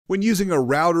When using a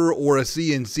router or a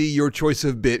CNC, your choice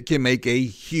of bit can make a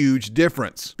huge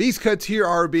difference. These cuts here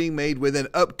are being made with an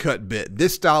upcut bit.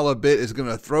 This style of bit is going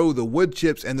to throw the wood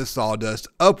chips and the sawdust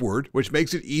upward, which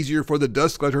makes it easier for the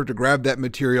dust collector to grab that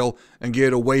material and get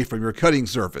it away from your cutting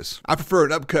surface. I prefer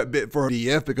an upcut bit for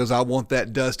DF because I want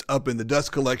that dust up in the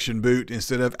dust collection boot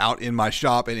instead of out in my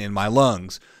shop and in my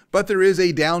lungs. But there is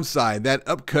a downside. That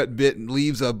upcut bit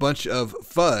leaves a bunch of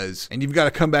fuzz, and you've got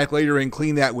to come back later and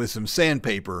clean that with some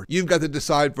sandpaper. You've got to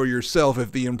decide for yourself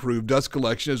if the improved dust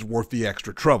collection is worth the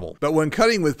extra trouble. But when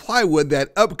cutting with plywood,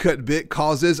 that upcut bit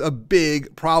causes a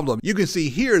big problem. You can see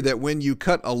here that when you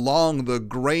cut along the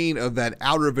grain of that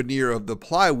outer veneer of the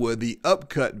plywood, the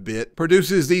upcut bit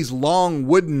produces these long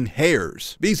wooden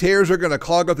hairs. These hairs are going to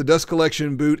clog up the dust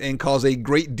collection boot and cause a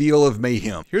great deal of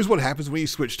mayhem. Here's what happens when you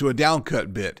switch to a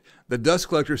downcut bit. The dust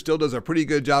collector still does a pretty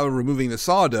good job of removing the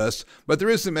sawdust, but there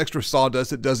is some extra sawdust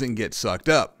that doesn't get sucked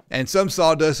up. And some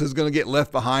sawdust is going to get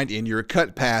left behind in your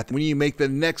cut path. When you make the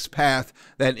next path,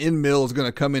 that end mill is going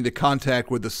to come into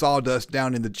contact with the sawdust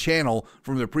down in the channel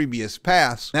from the previous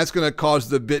paths. That's going to cause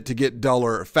the bit to get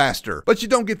duller faster. But you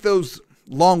don't get those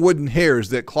long wooden hairs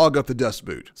that clog up the dust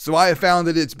boot. So I have found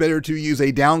that it's better to use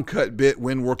a downcut bit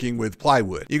when working with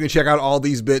plywood. You can check out all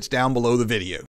these bits down below the video.